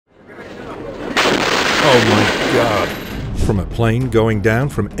Oh my God! From a plane going down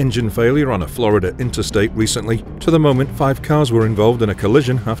from engine failure on a Florida interstate recently, to the moment 5 cars were involved in a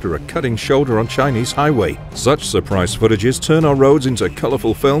collision after a cutting shoulder on Chinese highway. Such surprise footages turn our roads into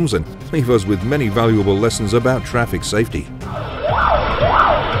colorful films and leave us with many valuable lessons about traffic safety.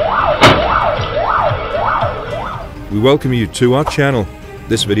 We welcome you to our channel.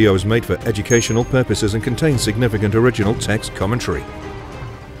 This video is made for educational purposes and contains significant original text commentary.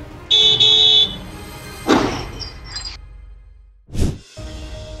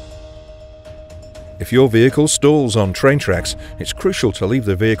 If your vehicle stalls on train tracks, it's crucial to leave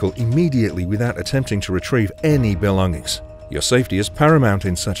the vehicle immediately without attempting to retrieve any belongings. Your safety is paramount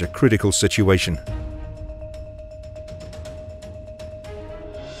in such a critical situation.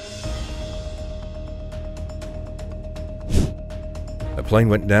 A plane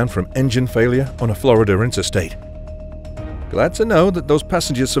went down from engine failure on a Florida interstate. Glad to know that those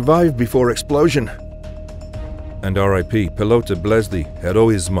passengers survived before explosion. And RIP pilota bles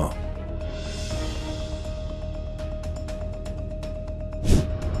heroísmo.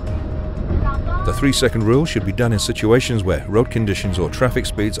 The 3-second rule should be done in situations where road conditions or traffic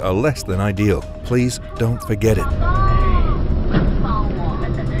speeds are less than ideal. Please don't forget it.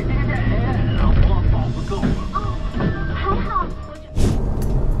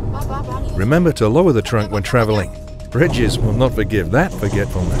 Remember to lower the trunk when traveling. Bridges will not forgive that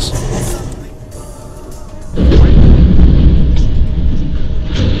forgetfulness.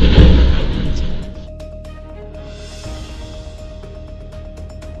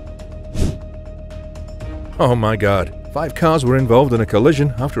 Oh my God, 5 cars were involved in a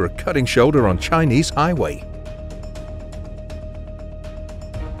collision after a cutting shoulder on Chinese highway.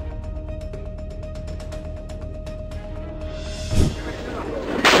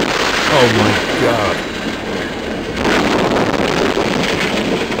 Oh my God.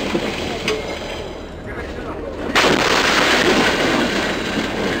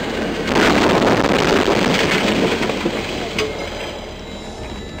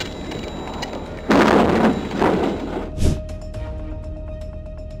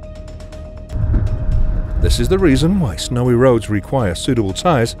 This is the reason why snowy roads require suitable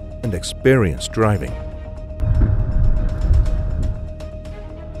tires and experienced driving.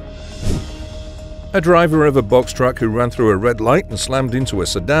 A driver of a box truck who ran through a red light and slammed into a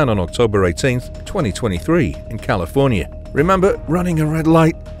sedan on October 18, 2023 in California. Remember, running a red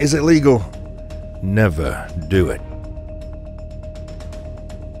light is illegal. Never do it.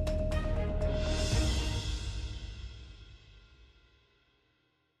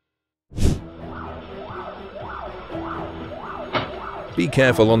 Be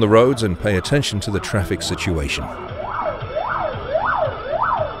careful on the roads and pay attention to the traffic situation.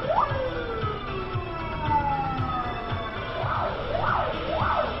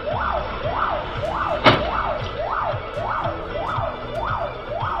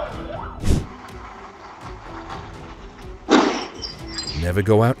 Never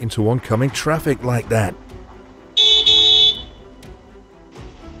go out into oncoming traffic like that.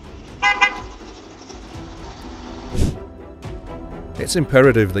 It's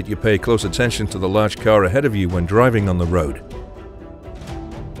imperative that you pay close attention to the large car ahead of you when driving on the road.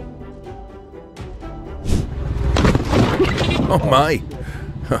 Oh my!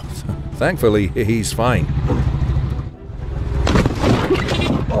 Thankfully, he's fine.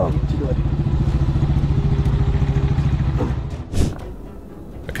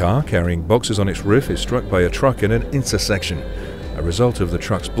 A car carrying boxes on its roof is struck by a truck in an intersection, a result of the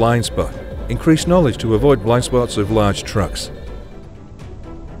truck's blind spot. Increase knowledge to avoid blind spots of large trucks.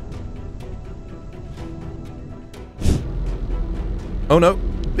 Oh no,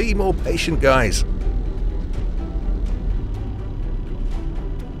 be more patient, guys.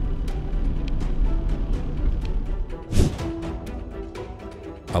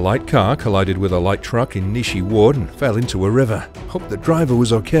 A light car collided with a light truck in Nishi Ward and fell into a river. Hope the driver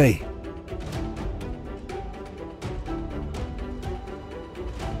was okay.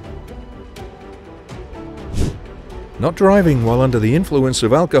 Not driving while under the influence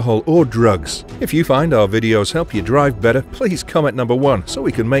of alcohol or drugs. If you find our videos help you drive better, please comment number 1 so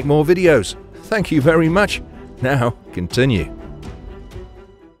we can make more videos. Thank you very much. Now, continue.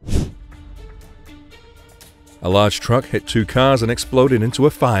 A large truck hit 2 cars and exploded into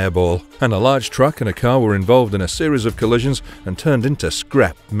a fireball. And a large truck and a car were involved in a series of collisions and turned into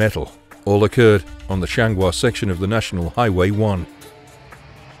scrap metal. All occurred on the Changhua section of the National Highway 1.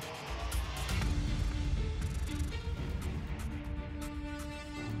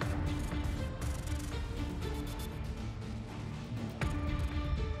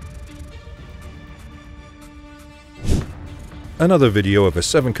 Another video of a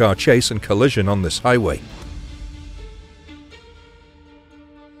 7-car chase and collision on this highway.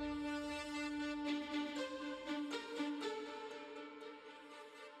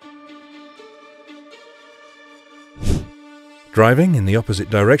 Driving in the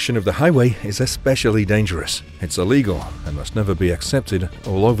opposite direction of the highway is especially dangerous. It's illegal and must never be accepted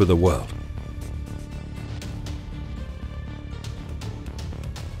all over the world.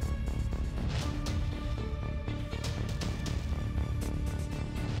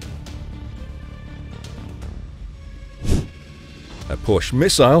 A Porsche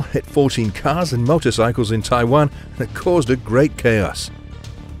missile hit 14 cars and motorcycles in Taiwan and caused a great chaos.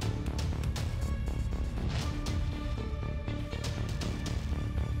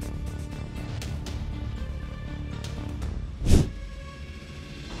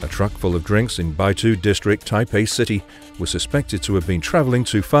 A truck full of drinks in Beitou District, Taipei City, was suspected to have been traveling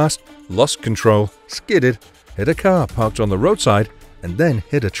too fast, lost control, skidded, hit a car parked on the roadside, and then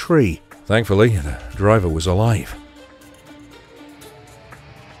hit a tree. Thankfully, the driver was alive.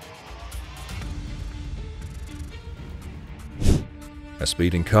 A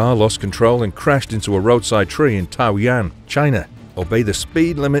speeding car lost control and crashed into a roadside tree in Taoyuan, China. Obey the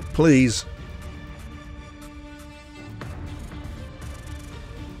speed limit, please.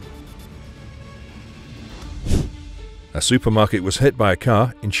 A supermarket was hit by a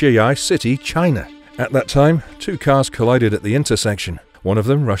car in Changhua City, China. At that time, 2 cars collided at the intersection. One of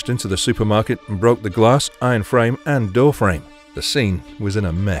them rushed into the supermarket and broke the glass, iron frame and door frame. The scene was in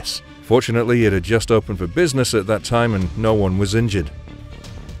a mess. Fortunately, it had just opened for business at that time and no one was injured.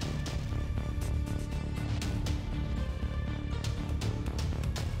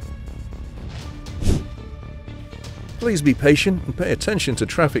 Please be patient and pay attention to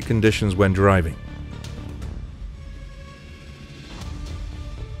traffic conditions when driving.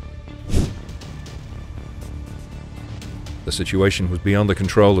 The situation was beyond the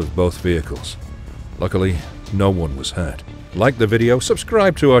control of both vehicles. Luckily, no one was hurt. Like the video,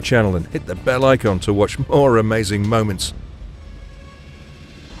 subscribe to our channel and hit the bell icon to watch more amazing moments.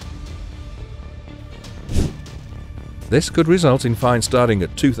 This could result in fines starting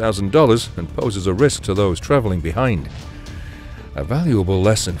at $2,000 and poses a risk to those traveling behind. A valuable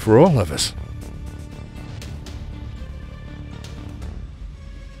lesson for all of us.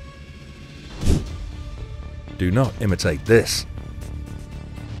 Do not imitate this.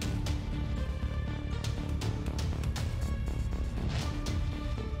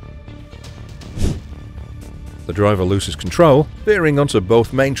 The driver loses control, veering onto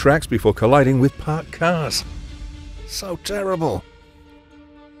both main tracks before colliding with parked cars. So terrible.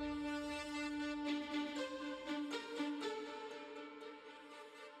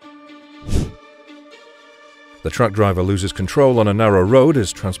 The truck driver loses control on a narrow road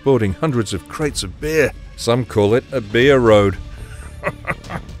as transporting hundreds of crates of beer. Some call it a beer road.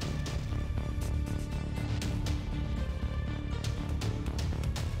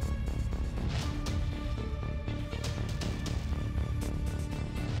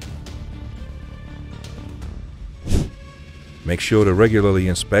 Make sure to regularly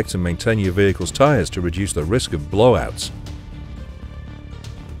inspect and maintain your vehicle's tires to reduce the risk of blowouts.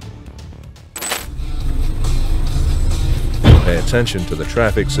 Pay attention to the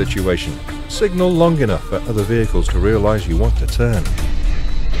traffic situation. Signal long enough for other vehicles to realize you want to turn.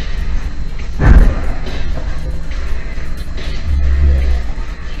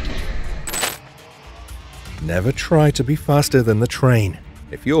 Never try to be faster than the train.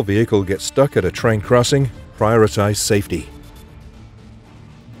 If your vehicle gets stuck at a train crossing, prioritize safety.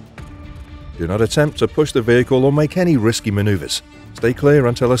 Do not attempt to push the vehicle or make any risky maneuvers. Stay clear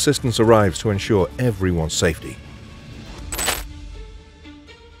until assistance arrives to ensure everyone's safety.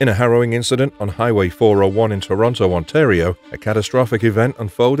 In a harrowing incident on Highway 401 in Toronto, Ontario, a catastrophic event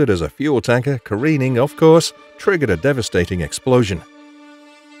unfolded as a fuel tanker, careening off course, triggered a devastating explosion.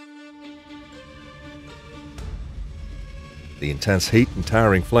 The intense heat and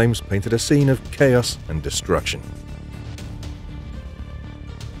towering flames painted a scene of chaos and destruction.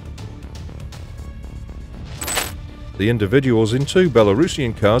 The individuals in 2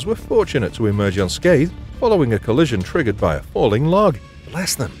 Belarusian cars were fortunate to emerge unscathed following a collision triggered by a falling log.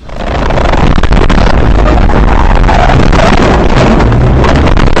 Bless them.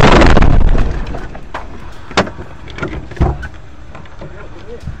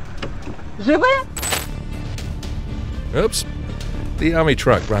 Oops. The army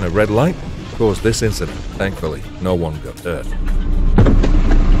truck ran a red light, caused this incident. Thankfully, no one got hurt.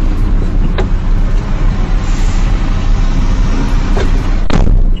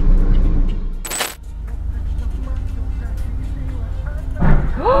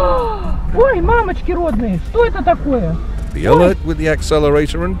 Ой, мамочки родные, что это такое? Be alert with the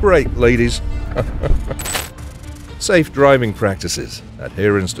accelerator and brake, ladies. Safe driving practices,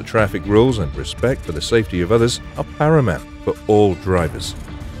 adherence to traffic rules and respect for the safety of others are paramount for all drivers.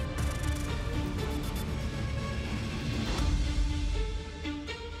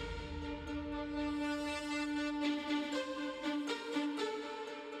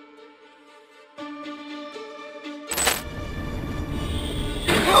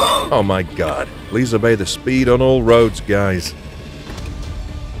 Oh my God, please obey the speed on all roads, guys.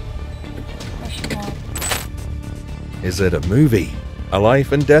 Is it a movie? A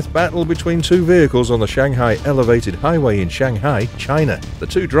life and death battle between two vehicles on the Shanghai Elevated Highway in Shanghai, China. The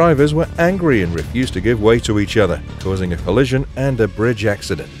two drivers were angry and refused to give way to each other, causing a collision and a bridge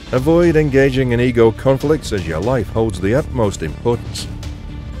accident. Avoid engaging in ego conflicts as your life holds the utmost importance.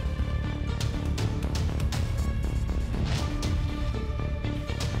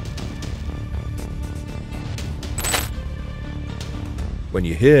 When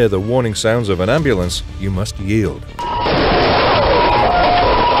you hear the warning sounds of an ambulance, you must yield.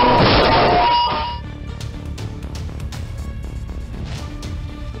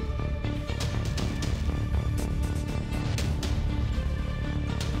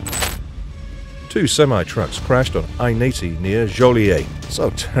 Two semi-trucks crashed on I-80 near Joliet. So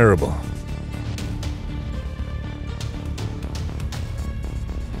terrible.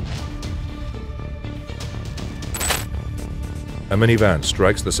 A minivan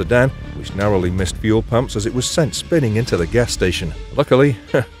strikes the sedan, which narrowly missed fuel pumps as it was sent spinning into the gas station. Luckily,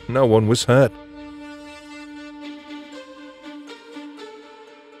 no one was hurt.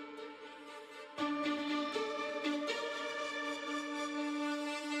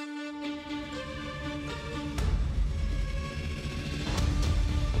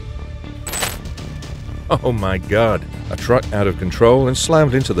 Oh my God! A truck out of control and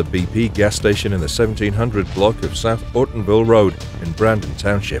slammed into the BP gas station in the 1700 block of South Ortonville Road in Brandon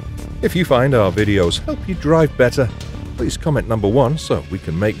Township. If you find our videos help you drive better, please comment number 1 so we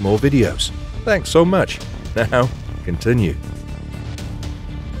can make more videos. Thanks so much. Now, continue.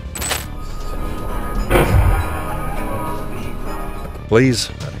 Please,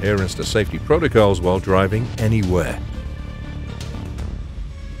 adherence to safety protocols while driving anywhere.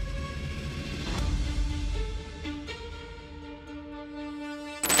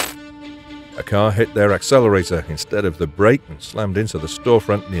 A car hit their accelerator instead of the brake and slammed into the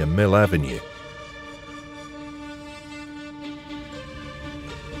storefront near Mill Avenue.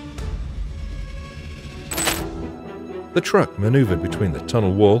 The truck maneuvered between the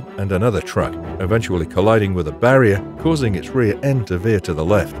tunnel wall and another truck, eventually colliding with a barrier, causing its rear end to veer to the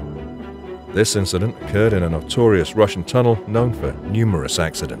left. This incident occurred in a notorious Russian tunnel known for numerous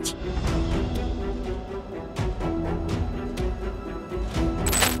accidents.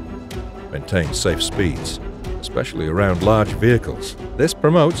 Maintain safe speeds, especially around large vehicles. This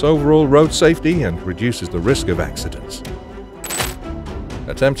promotes overall road safety and reduces the risk of accidents.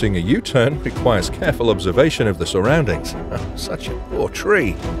 Attempting a U-turn requires careful observation of the surroundings. Oh, such a poor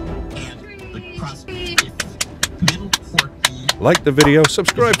tree. Like the video,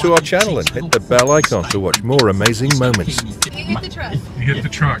 subscribe to our channel and hit the bell icon to watch more amazing moments. You hit the truck. You hit the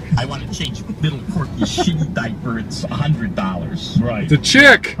truck. I want to change little Porky's shitty diaper. It's $100. Right. The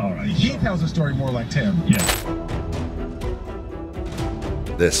chick! All right. He tells the story more like Tim. Yeah.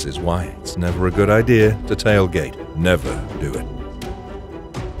 This is why it's never a good idea to tailgate. Never do it.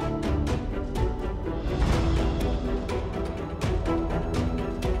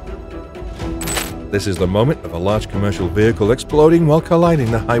 This is the moment of a large commercial vehicle exploding while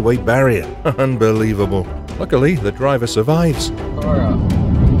colliding the highway barrier. Unbelievable. Luckily, the driver survives.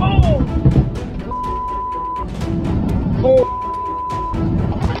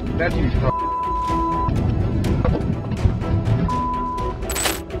 That's you.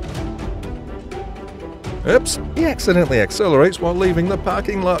 Oops, he accidentally accelerates while leaving the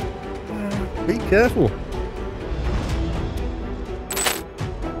parking lot. Be careful.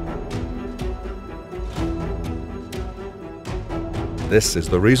 This is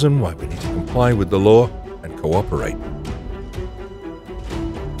the reason why we need to comply with the law and cooperate.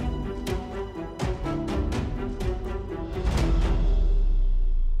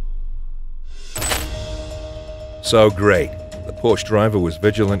 So great. The Porsche driver was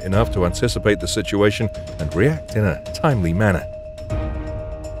vigilant enough to anticipate the situation and react in a timely manner.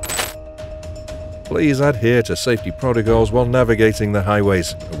 Please adhere to safety protocols while navigating the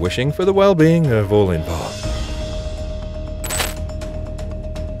highways, wishing for the well-being of all involved.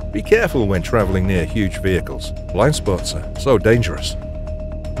 Be careful when traveling near huge vehicles. Blind spots are so dangerous.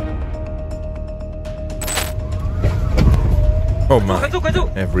 Oh my,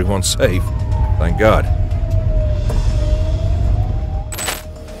 everyone's safe. Thank God.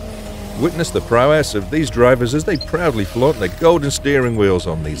 Witness the prowess of these drivers as they proudly flaunt their golden steering wheels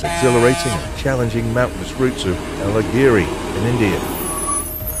on these exhilarating and challenging mountainous routes of Elagiri in India.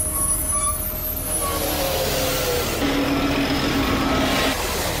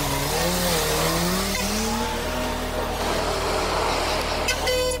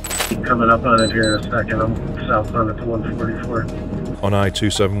 Coming up on it here in a second. I'm southbound at 144. On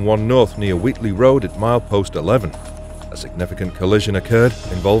I-271 North near Wheatley Road at milepost 11, a significant collision occurred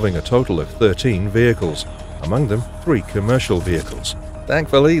involving a total of 13 vehicles, among them 3 commercial vehicles.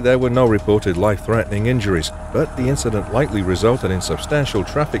 Thankfully, there were no reported life-threatening injuries, but the incident likely resulted in substantial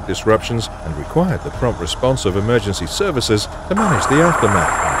traffic disruptions and required the prompt response of emergency services to manage the aftermath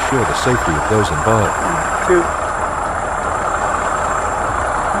and ensure the safety of those involved.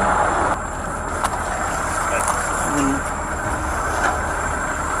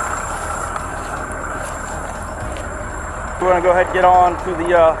 We're going to go ahead and get on to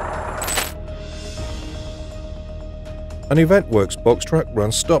the... An EventWorks box truck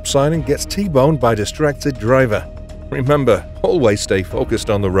runs stop sign and gets T-boned by distracted driver. Remember, always stay focused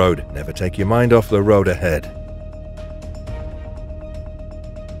on the road. Never take your mind off the road ahead.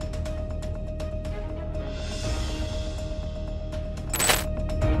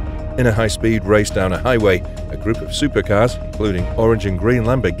 In a high-speed race down a highway, a group of supercars, including orange and green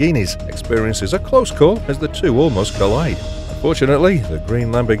Lamborghinis, experiences a close call as the two almost collide. Unfortunately, the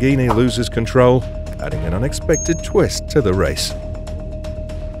green Lamborghini loses control, adding an unexpected twist to the race.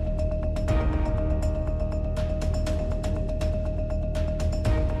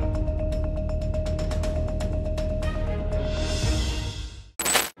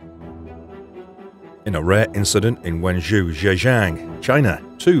 In a rare incident in Wenzhou, Zhejiang, China,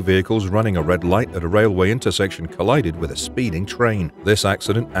 2 vehicles running a red light at a railway intersection collided with a speeding train. This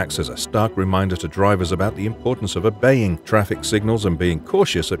accident acts as a stark reminder to drivers about the importance of obeying traffic signals and being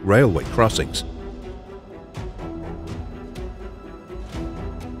cautious at railway crossings.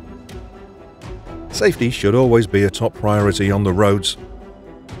 Safety should always be a top priority on the roads.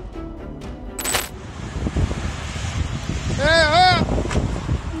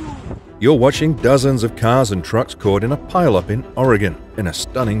 You're watching dozens of cars and trucks caught in a pileup in Oregon in a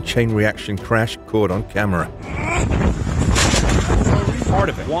stunning chain reaction crash caught on camera. Part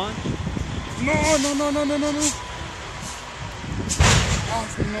of it. One. No. Oh,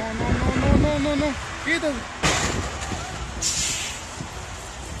 no. Get him.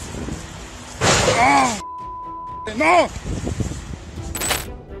 Oh, no.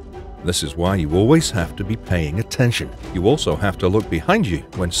 This is why you always have to be paying attention. You also have to look behind you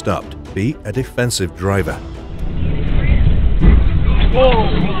when stopped. Be a defensive driver.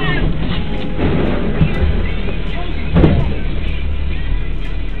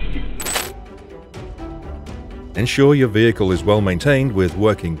 Ensure your vehicle is well maintained with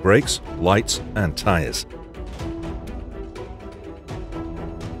working brakes, lights, and tires.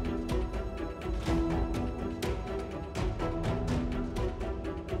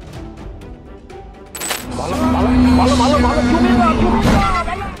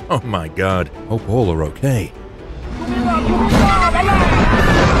 Oh my God, hope all are okay.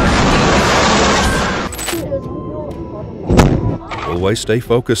 Always stay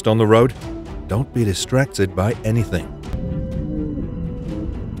focused on the road. Don't be distracted by anything.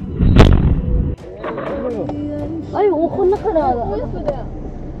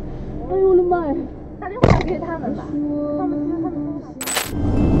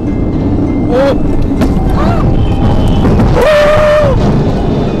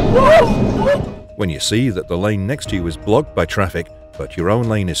 When you see that the lane next to you is blocked by traffic, but your own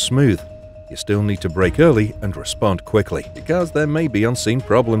lane is smooth, you still need to brake early and respond quickly, because there may be unseen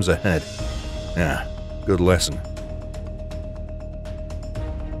problems ahead. Good lesson.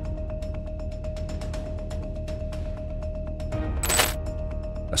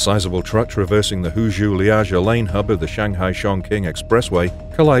 A sizable truck traversing the Huzhou-Liaja lane hub of the Shanghai-Chongqing Expressway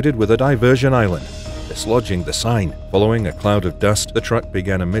collided with a diversion island, dislodging the sign. Following a cloud of dust, the truck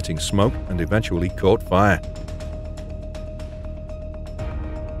began emitting smoke and eventually caught fire.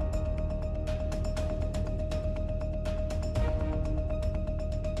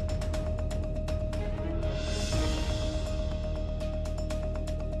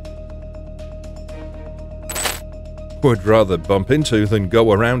 Would rather bump into than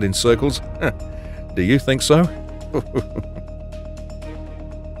go around in circles. Do you think so?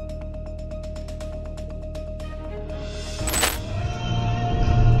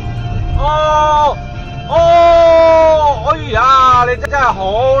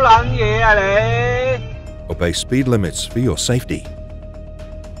 Obey speed limits for your safety.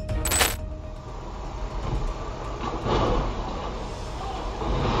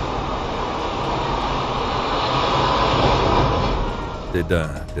 Did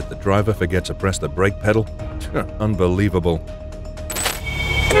the driver forget to press the brake pedal? Unbelievable.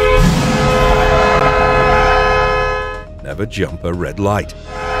 Never jump a red light.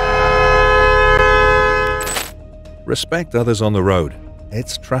 Respect others on the road.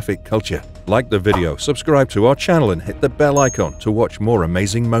 It's traffic culture. Like the video, subscribe to our channel and hit the bell icon to watch more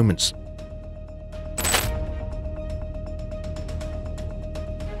amazing moments.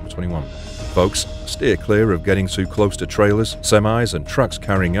 21. Folks, steer clear of getting too close to trailers, semis, and trucks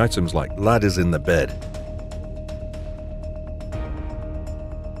carrying items like ladders in the bed.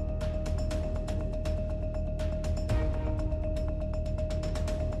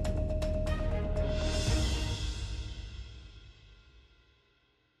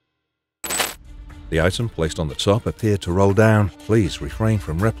 The item placed on the top appeared to roll down. Please refrain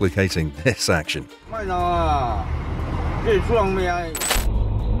from replicating this action.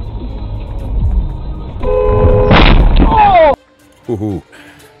 Ooh,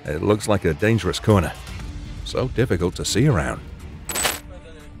 it looks like a dangerous corner. So difficult to see around.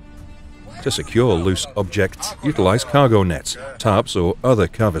 To secure loose objects, utilize cargo nets, tarps, or other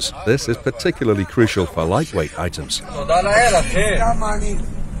covers. This is particularly crucial for lightweight items.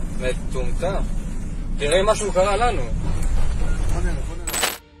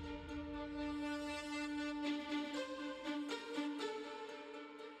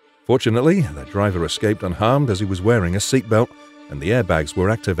 Fortunately, the driver escaped unharmed as he was wearing a seatbelt and the airbags were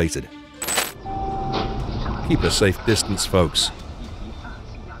activated. Keep a safe distance, folks.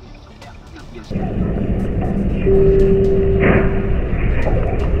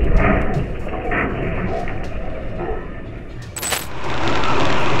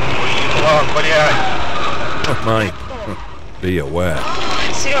 Oh my. Be aware.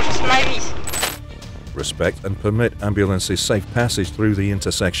 Respect and permit ambulances safe passage through the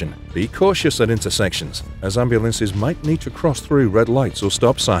intersection. Be cautious at intersections, as ambulances might need to cross through red lights or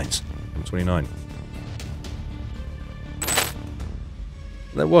stop signs. 29.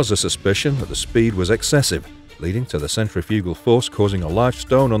 There was a suspicion that the speed was excessive, leading to the centrifugal force causing a large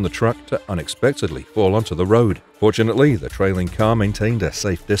stone on the truck to unexpectedly fall onto the road. Fortunately, the trailing car maintained a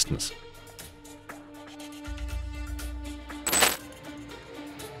safe distance.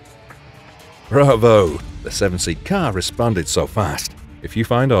 Bravo! The 7-seat car responded so fast. If you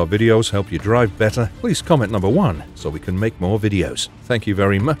find our videos help you drive better, please comment number 1 so we can make more videos. Thank you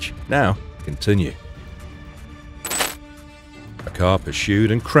very much. Now, continue. A car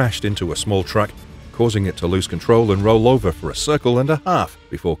pursued and crashed into a small truck, causing it to lose control and roll over for a circle and a half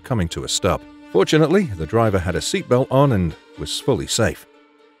before coming to a stop. Fortunately, the driver had a seatbelt on and was fully safe.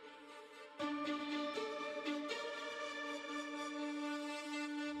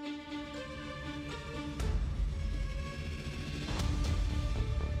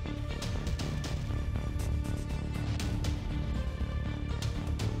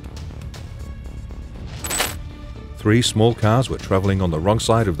 Three small cars were traveling on the wrong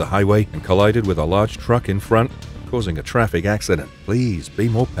side of the highway and collided with a large truck in front, causing a traffic accident. Please be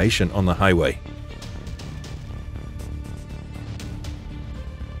more patient on the highway.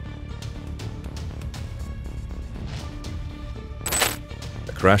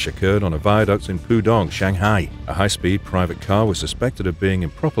 The crash occurred on a viaduct in Pudong, Shanghai. A high-speed private car was suspected of being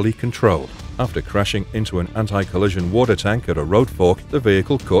improperly controlled. After crashing into an anti-collision water tank at a road fork, the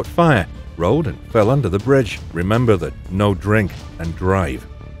vehicle caught fire, rolled and fell under the bridge. Remember that no drink and drive.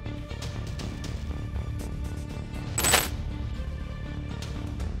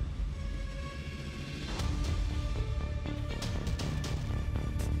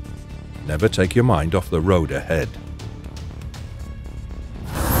 Never take your mind off the road ahead.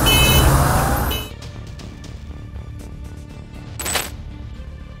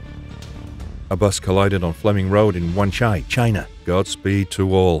 A bus collided on Fleming Road in Wanchai, China. Godspeed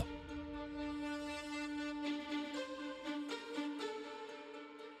to all.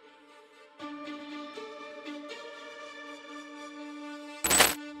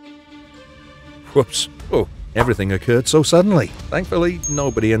 Whoops. Oh, everything occurred so suddenly. Thankfully,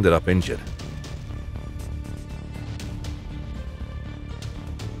 nobody ended up injured.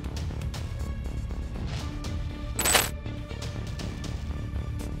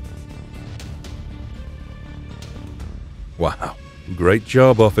 Wow. Great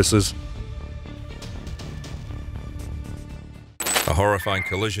job, officers. A horrifying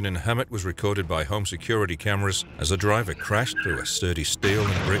collision in Hammett was recorded by home security cameras as a driver crashed through a sturdy steel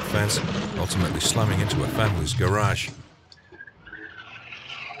and brick fence, ultimately slamming into a family's garage.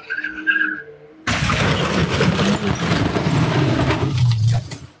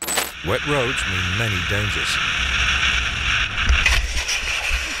 Wet roads mean many dangers.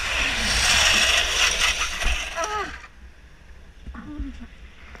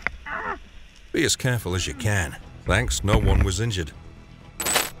 Be as careful as you can. Thanks, no one was injured.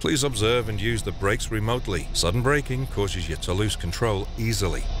 Please observe and use the brakes remotely. Sudden braking causes you to lose control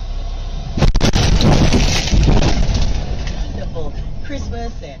easily. Wonderful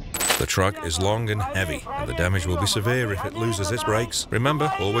Christmas and The truck is long and heavy, and the damage will be severe if it loses its brakes.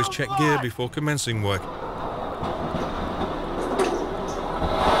 Remember, always check gear before commencing work.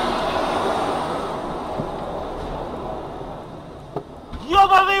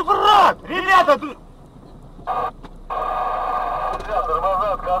 Ёбаный в рот! Ребята, тут...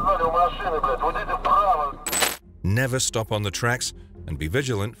 Never stop on the tracks and be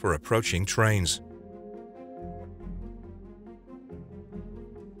vigilant for approaching trains.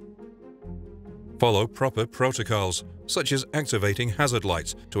 Follow proper protocols, such as activating hazard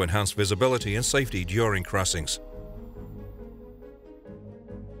lights to enhance visibility and safety during crossings.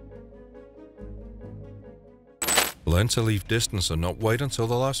 Learn to leave distance and not wait until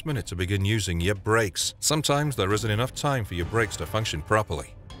the last minute to begin using your brakes. Sometimes there isn't enough time for your brakes to function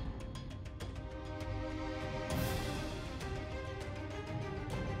properly.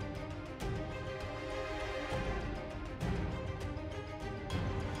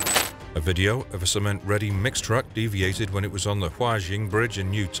 A video of a cement-ready mixed truck deviated when it was on the Huajing Bridge in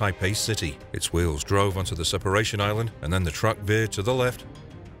New Taipei City. Its wheels drove onto the separation island, and then the truck veered to the left.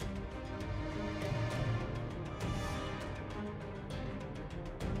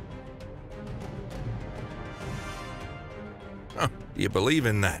 Oh, do you believe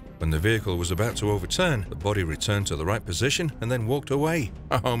in that? When the vehicle was about to overturn, the body returned to the right position and then walked away.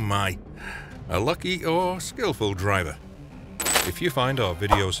 Oh my! A lucky or skillful driver. If you find our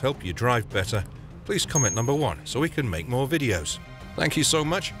videos help you drive better, please comment number 1 so we can make more videos. Thank you so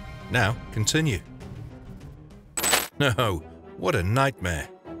much. Now, continue. No, what a nightmare.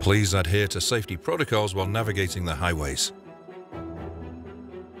 Please adhere to safety protocols while navigating the highways.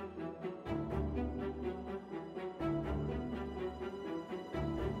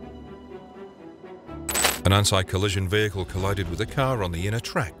 An anti-collision vehicle collided with a car on the inner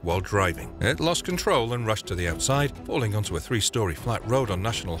track while driving. It lost control and rushed to the outside, falling onto a 3-story flat road on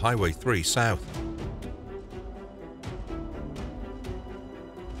National Highway 3 South.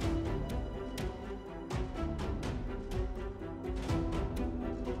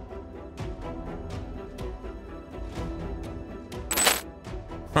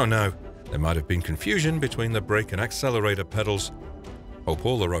 Oh no, there might have been confusion between the brake and accelerator pedals. Hope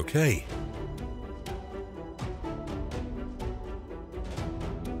all are okay.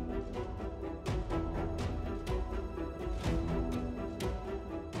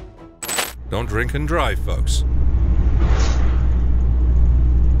 Don't drink and drive, folks.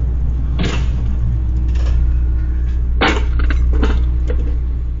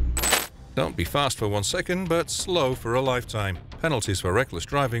 Don't be fast for 1 second, but slow for a lifetime. Penalties for reckless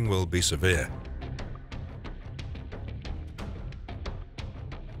driving will be severe.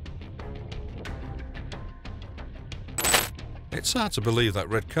 It's hard to believe that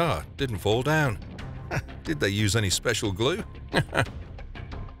red car didn't fall down. Did they use any special glue?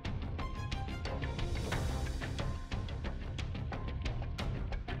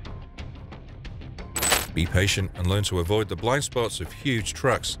 Be patient and learn to avoid the blind spots of huge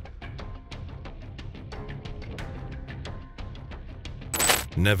trucks.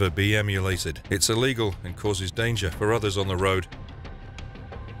 Never be emulated. It's illegal and causes danger for others on the road.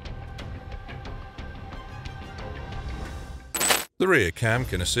 The rear cam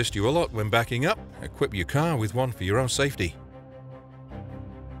can assist you a lot when backing up. Equip your car with one for your own safety.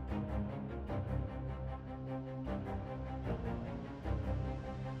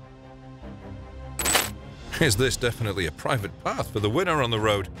 Is this definitely a private path for the winner on the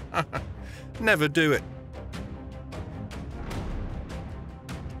road? Never do it.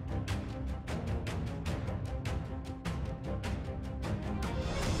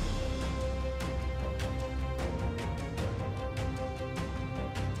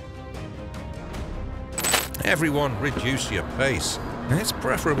 Everyone, reduce your pace. It's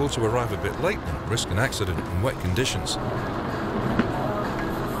preferable to arrive a bit late than risk an accident in wet conditions.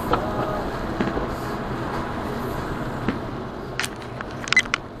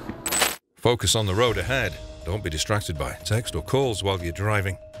 Focus on the road ahead. Don't be distracted by text or calls while you're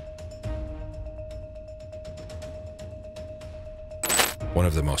driving. One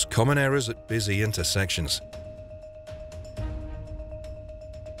of the most common errors at busy intersections.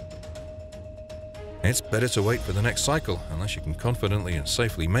 It's better to wait for the next cycle unless you can confidently and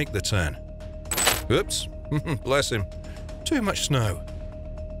safely make the turn. Oops, bless him. Too much snow.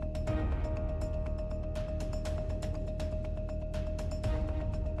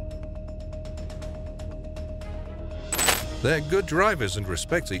 They're good drivers and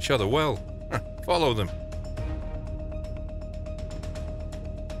respect each other well. Follow them.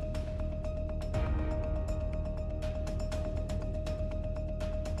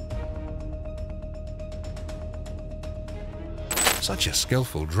 Such a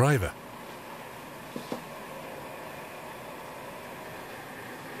skillful driver.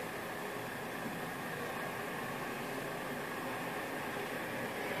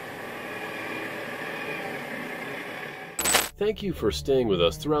 Thank you for staying with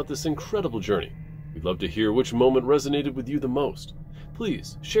us throughout this incredible journey. We'd love to hear which moment resonated with you the most.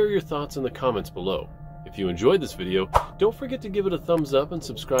 Please share your thoughts in the comments below. If you enjoyed this video, don't forget to give it a thumbs up and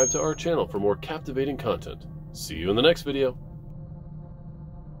subscribe to our channel for more captivating content. See you in the next video.